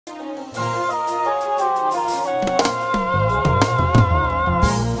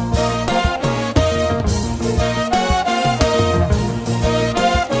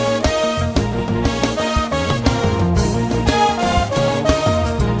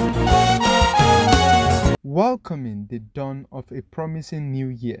Welcoming the dawn of a promising new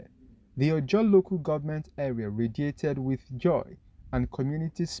year, the Ojo Local Government area radiated with joy and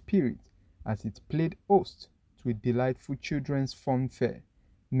community spirit as it played host to a delightful children's fun fair,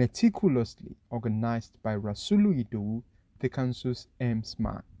 meticulously organized by Rasulu Idowu, the council's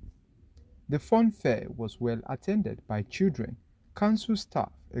helmsman. The fun fair was well attended by children, council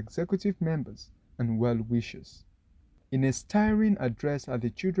staff, executive members, and well-wishers. In a stirring address at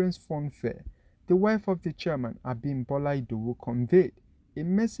the children's fun fair, the wife of the chairman, Abimbola Idowu, conveyed a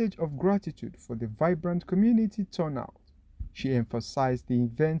message of gratitude for the vibrant community turnout. She emphasized the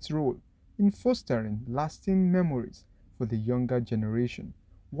event's role in fostering lasting memories for the younger generation,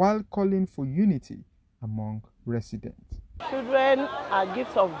 while calling for unity among residents. Children are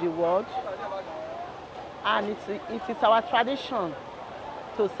gifts of the world, and it is our tradition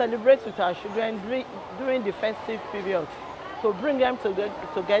to celebrate with our children during the festive period, to bring them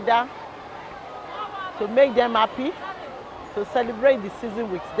together, to make them happy, to celebrate the season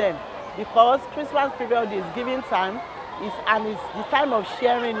with them. Because Christmas period is giving time, and it's the time of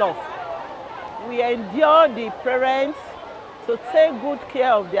sharing love. We endure the parents to take good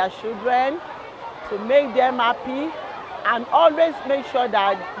care of their children, to make them happy, and always make sure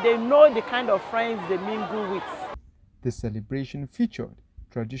that they know the kind of friends they mingle with. The celebration featured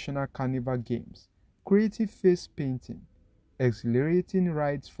traditional carnival games, creative face painting, exhilarating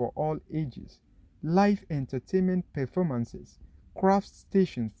rides for all ages, live entertainment performances, craft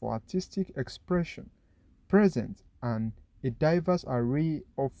stations for artistic expression, presents, and a diverse array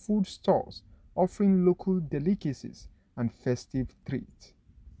of food stalls offering local delicacies and festive treats.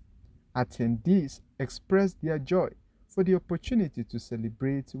 Attendees expressed their joy for the opportunity to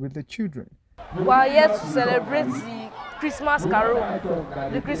celebrate with the children. We are here to celebrate the Christmas carol,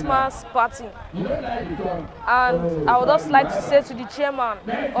 the Christmas party. And I would just like to say to the chairman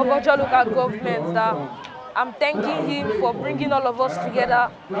of Ojo Local Government that I'm thanking him for bringing all of us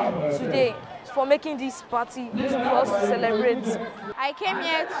together today, for making this party for us to celebrate. I came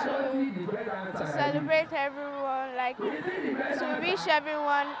here to celebrate everyone, like to wish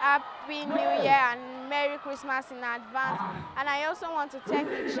everyone Happy New Year and Merry Christmas in advance. And I also want to thank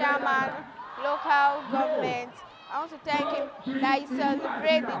the chairman, local government. I want to thank him that he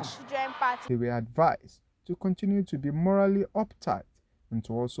celebrated the children party. They were advised to continue to be morally uptight and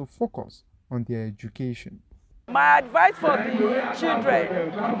to also focus on their education. My advice for the children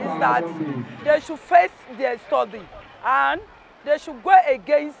is that they should face their study and they should go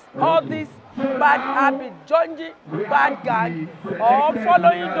against all these bad habits, joining bad gang or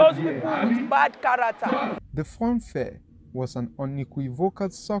following those people with bad character. The fun fair was an unequivocal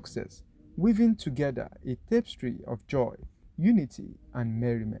success, weaving together a tapestry of joy, unity, and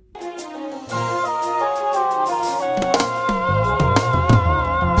merriment.